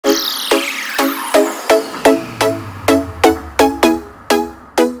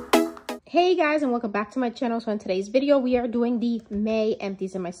Hey guys, and welcome back to my channel. So in today's video we are doing the May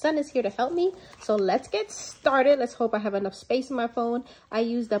empties and my son is here to help me. So let's get started. Let's hope I have enough space in my phone. I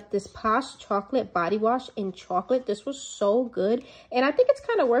used up this Posh chocolate body wash in chocolate. This was so good and I think it's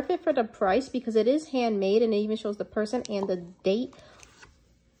kind of worth it for the price because it is handmade and it even shows the person and the date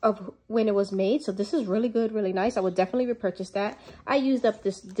of when it was made. So this is really good, really nice. I would definitely repurchase that. I used up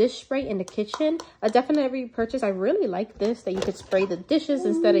this dish spray in the kitchen. A definite repurchase. I really like this, that you could spray the dishes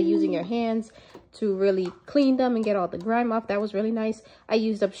instead of using your hands to really clean them and get all the grime off. That was really nice. I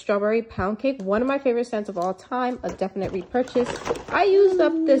used up strawberry pound cake, one of my favorite scents of all time. A definite repurchase. I used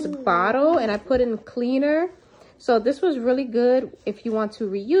up this bottle and I put in cleaner. So this was really good if you want to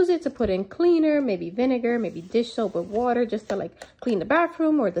reuse it, to put in cleaner, maybe vinegar, maybe dish soap with water just to like clean the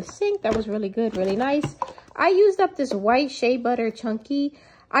bathroom or the sink. That was really good, really nice. I used up this white shea butter chunky.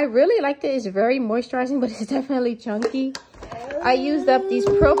 I really liked it. It's very moisturizing, but it's definitely chunky. I used up these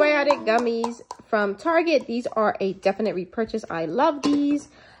probiotic gummies from Target. These are a definite repurchase. I love these.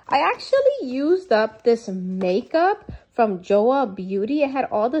 I actually used up this makeup from Joa Beauty. It had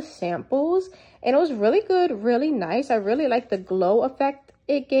all the samples and it was really good, really nice. I really liked the glow effect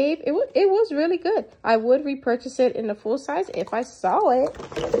it gave. It was really good. I would repurchase it in the full size if I saw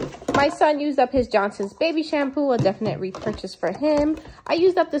it. My son used up his Johnson's baby shampoo, a definite repurchase for him. I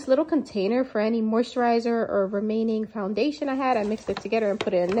used up this little container for any moisturizer or remaining foundation I had. I mixed it together and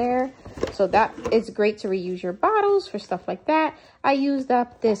put it in there. So that is great to reuse your bottles for stuff like that. I used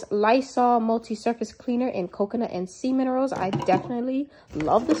up this Lysol multi-surface cleaner in coconut and sea minerals. I definitely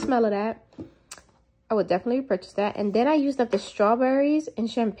love the smell of that. I would definitely purchase that. And then I used up the strawberries and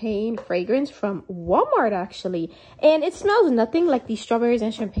champagne fragrance from Walmart actually. And it smells nothing like the strawberries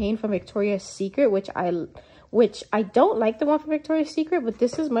and champagne from Victoria's Secret, which I don't like the one from Victoria's Secret, but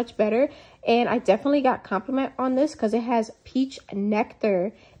this is much better. And I definitely got compliment on this because it has peach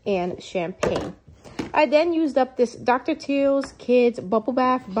nectar and champagne. I then used up this Dr. Teal's Kids Bubble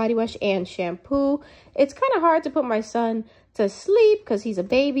Bath Body Wash and Shampoo. It's kind of hard to put my son to sleep because he's a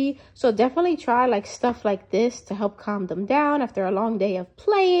baby. So definitely try like stuff like this to help calm them down after a long day of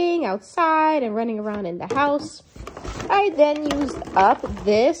playing outside and running around in the house. I then used up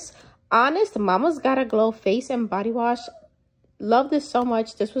this Honest Mama's Gotta Glow Face and Body Wash. Love this so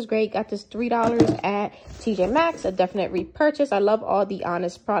much. This was great. Got this $3 at TJ Maxx. A definite repurchase. I love all the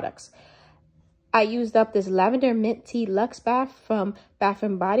Honest products. I used up this Lavender Mint Tea Luxe Bath from Bath &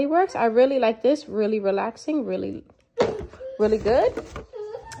 Body Works. I really like this. Really relaxing. Really good.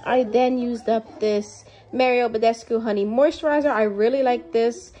 I then used up this Mario Badescu Honey Moisturizer. I really like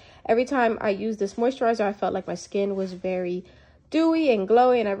this. Every time I use this moisturizer, I felt like my skin was very dewy and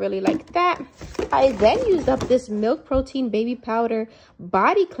glowy, and I really like that. I then used up this Milk Protein Baby Powder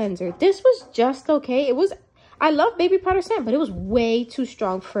Body Cleanser. This was just okay. I love baby powder scent, but it was way too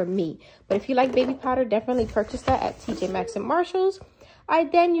strong for me. But if you like baby powder, definitely purchase that at TJ Maxx and Marshalls. I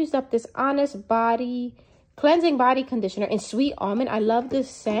then used up this Honest Body Cleansing Body Conditioner in Sweet Almond. I love this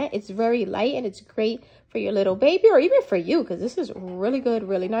scent. It's very light and it's great for your little baby or even for you because this is really good,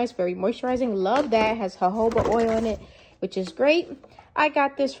 really nice, very moisturizing. Love that. It has jojoba oil in it, which is great. I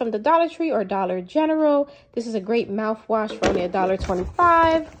got this from the Dollar Tree or Dollar General. This is a great mouthwash for only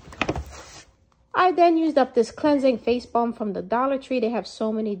 $1.25. I then used up this cleansing face balm from the Dollar Tree. They have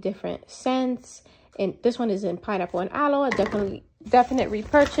so many different scents. And this one is in pineapple and aloe. A definite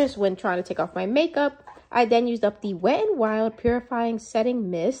repurchase when trying to take off my makeup. I then used up the Wet n Wild Purifying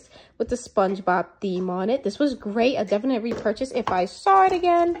Setting Mist with the SpongeBob theme on it. This was great. A definite repurchase if I saw it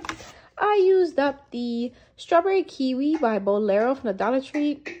again. I used up the Strawberry Kiwi by Bolero from the Dollar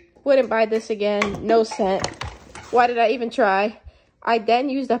Tree. Wouldn't buy this again. No scent. Why did I even try? I then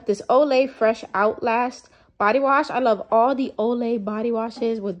used up this Olay Fresh Outlast body wash. I love all the Olay body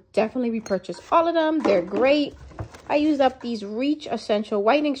washes. Would definitely repurchase all of them. They're great. I used up these Reach Essential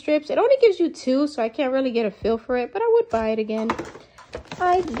Whitening Strips. It only gives you 2, so I can't really get a feel for it, but I would buy it again.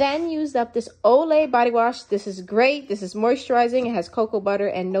 I then used up this Olay body wash. This is great. This is moisturizing. It has cocoa butter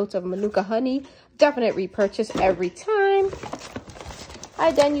and notes of Manuka honey. Definite repurchase every time.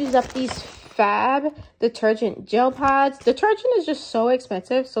 I then used up these Fab detergent gel pods. Detergent is just so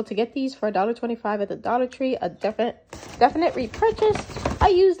expensive, so to get these for $1.25 at the Dollar Tree, a definite repurchase. I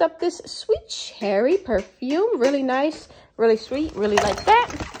used up this Sweet Cherry perfume. Really nice, really sweet, really like that.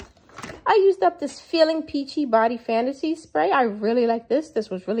 I used up this Feeling Peachy Body Fantasy Spray. I really like this. This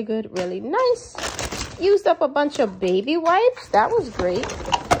was really good, really nice. Used up a bunch of baby wipes. That was great.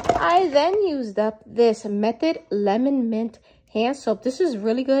 I then used up this Method Lemon Mint hand soap. This is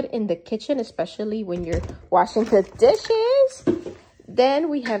really good in the kitchen, especially when you're washing the dishes. Then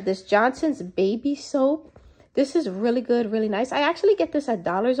we have this Johnson's baby soap. This is really good, really nice. I actually get this at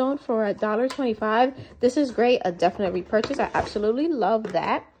Dollar Zone for $1.25. This is great, a definite repurchase. I absolutely love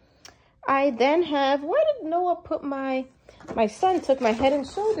that. I then have, where did Noah put my son took my Head and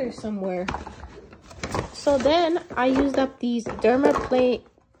Shoulders somewhere. So then I used up these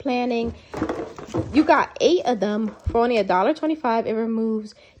Planning. You got 8 of them for only $1.25. It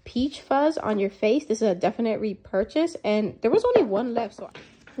removes peach fuzz on your face. This is a definite repurchase, and there was only one left. So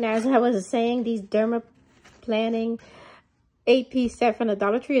now, as I was saying, these Planning 8-piece set from the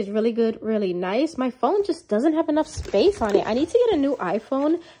Dollar Tree is really good, really nice. My phone just doesn't have enough space on it. I need to get a new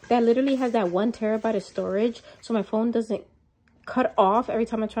iPhone that literally has that 1 terabyte of storage, so my phone doesn't cut off every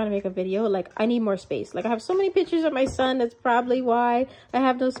time I'm trying to make a video. Like, I need more space. Like, I have so many pictures of my son. That's probably why I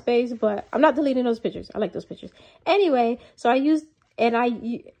have no space, but I'm not deleting those pictures. I like those pictures. Anyway, so I used, and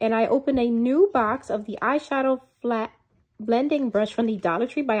I opened a new box of the eyeshadow flat blending brush from the Dollar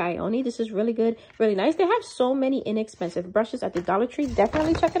Tree by Ioni. This is really good, really nice. They have so many inexpensive brushes at the Dollar Tree.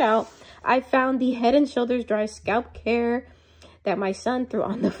 Definitely check it out. I found the Head and Shoulders Dry Scalp Care that my son threw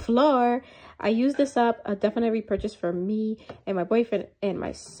on the floor. I used this up, a definite repurchase for me and my boyfriend and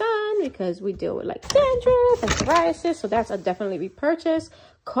my son, because we deal with like dandruff and psoriasis, so that's a definitely repurchase.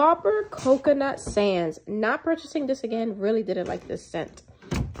 Copper Coconut Sands. Not purchasing this again. Really didn't like this scent.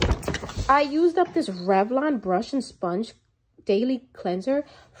 I used up this Revlon brush and sponge daily cleanser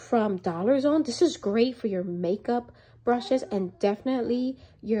from Dollar Zone. This is great for your makeup brushes and definitely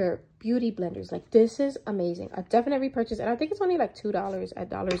your beauty blenders. Like, this is amazing, a definite repurchase, and I think it's only like $2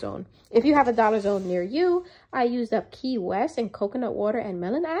 at Dollar Zone. If you have a Dollar Zone near you. I used up Key West and coconut water and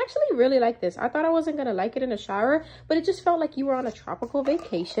melon. I actually really like this. I thought I wasn't gonna like it in the shower, but it just felt like you were on a tropical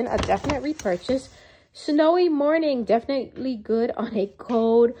vacation. A definite repurchase. Snowy Morning, definitely good on a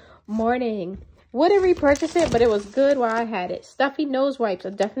cold morning. Wouldn't repurchase it, but it was good while I had it. Stuffy Nose Wipes,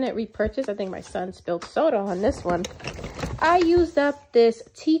 a definite repurchase. I think my son spilled soda on this one. I used up this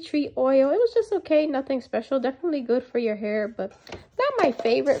tea tree oil. It was just okay, nothing special. Definitely good for your hair, but not my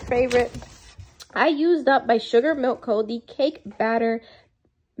favorite. I used up by Sugar Milk Co. the Cake Batter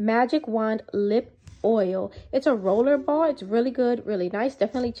Magic Wand Lip Oil. It's a roller ball. It's really good, really nice.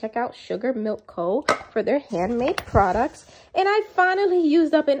 Definitely check out Sugar Milk Co. for their handmade products. And I finally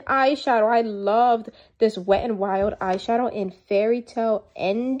used up an eyeshadow. I loved this Wet n Wild eyeshadow in Fairy Tale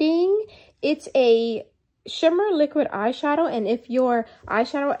Ending. It's a shimmer liquid eyeshadow, and if your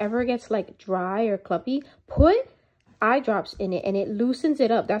eyeshadow ever gets like dry or clumpy, put eye drops in it and it loosens it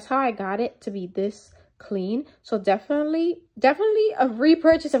up. That's how I got it to be this clean. So definitely a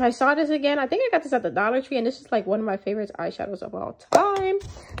repurchase. If I saw this again, I think I got this at the Dollar Tree, and this is like one of my favorite eyeshadows of all time.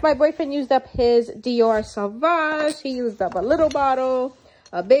 My boyfriend used up his Dior Sauvage. He used up a little bottle,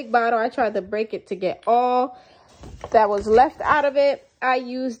 a big bottle. I tried to break it to get all that was left out of it. I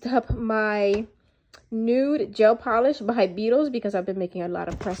used up my nude gel polish by Beetles because I've been making a lot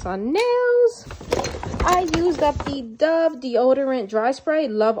of press on nails. I used up the Dove deodorant dry spray.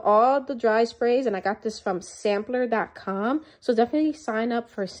 Love all the dry sprays, and I got this from sampler.com. So definitely sign up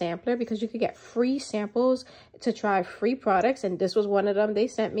for Sampler because you could get free samples to try free products, and this was one of them they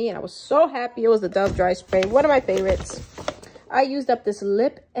sent me, and I was so happy. It was the Dove dry spray, one of my favorites. I used up this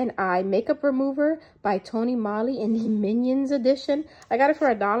lip and eye makeup remover by Tony Moly in the Minions edition. I got it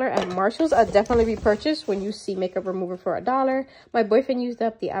for $1 at Marshall's. I'll definitely repurchase when you see makeup remover for $1. My boyfriend used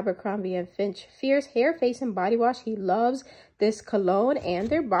up the Abercrombie & Fitch Fierce Hair, Face, and Body Wash. He loves this cologne and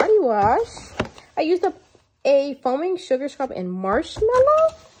their body wash. I used up a foaming sugar scrub in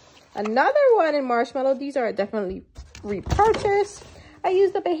Marshmallow. Another one in Marshmallow. These are definitely repurchase. I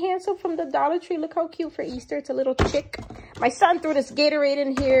used up a hand soap from the Dollar Tree. Look how cute for Easter. It's a little chick. My son threw this Gatorade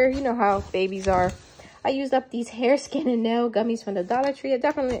in here. You know how babies are. I used up these hair, skin, and nail gummies from the Dollar Tree. I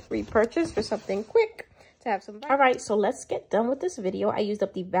definitely repurchased for something quick to have some. All right, so let's get done with this video. I used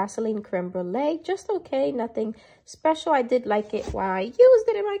up the Vaseline Creme Brulee. Just okay, nothing special. I did like it while I used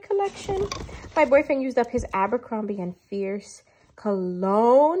it in my collection. My boyfriend used up his Abercrombie & Fierce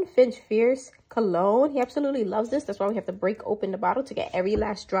cologne, Finch Fierce cologne. He absolutely loves this. That's why we have to break open the bottle to get every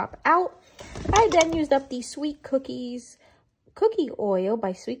last drop out. I then used up the Sweet Cookies cookie oil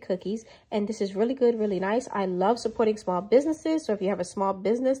by Sweet Cookies, and this is really good, really nice. I love supporting small businesses, so if you have a small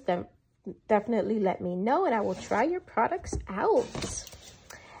business, then definitely let me know and I will try your products out.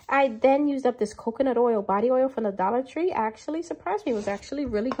 I then used up this coconut oil body oil from the Dollar Tree. Actually surprised me. It was actually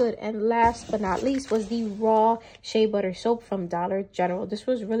really good. And last but not least was the raw shea butter soap from Dollar General. This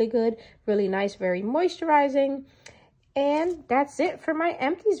was really good, really nice, very moisturizing. And that's it for my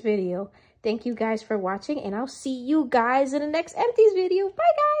Empties video. Thank you guys for watching, and I'll see you guys in the next Empties video. Bye,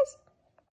 guys.